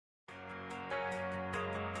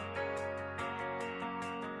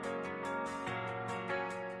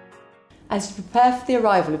As you prepare for the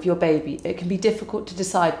arrival of your baby, it can be difficult to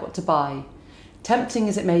decide what to buy. Tempting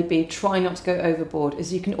as it may be, try not to go overboard,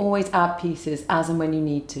 as you can always add pieces as and when you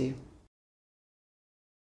need to.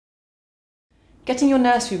 Getting your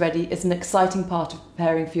nursery ready is an exciting part of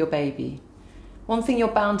preparing for your baby. One thing you're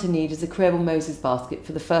bound to need is a crib or Moses basket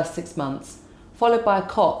for the first 6 months, followed by a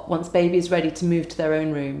cot once baby is ready to move to their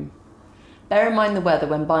own room. Bear in mind the weather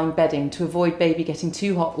when buying bedding to avoid baby getting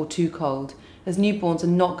too hot or too cold, as newborns are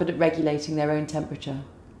not good at regulating their own temperature.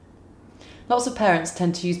 Lots of parents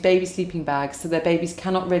tend to use baby sleeping bags so their babies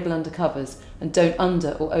cannot wriggle under covers and don't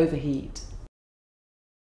under or overheat.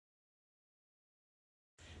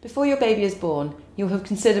 Before your baby is born, you'll have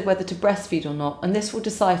considered whether to breastfeed or not, and this will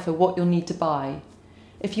decipher what you'll need to buy.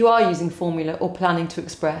 If you are using formula or planning to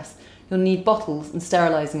express, you'll need bottles and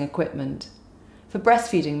sterilising equipment. For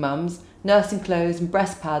breastfeeding mums, nursing clothes and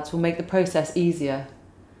breast pads will make the process easier.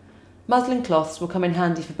 Muslin cloths will come in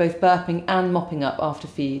handy for both burping and mopping up after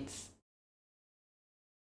feeds.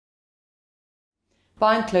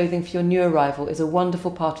 Buying clothing for your new arrival is a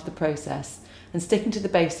wonderful part of the process, and sticking to the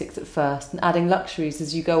basics at first and adding luxuries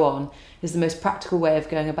as you go on is the most practical way of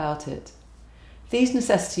going about it. These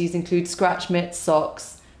necessities include scratch mitts,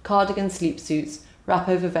 socks, cardigans, sleep suits, wrap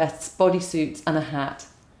over vests, bodysuits and a hat.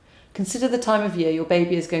 Consider the time of year your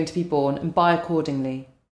baby is going to be born and buy accordingly.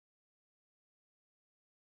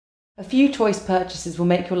 A few choice purchases will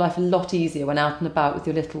make your life a lot easier when out and about with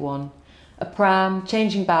your little one. A pram,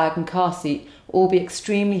 changing bag and car seat will all be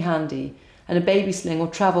extremely handy, and a baby sling or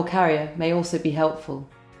travel carrier may also be helpful.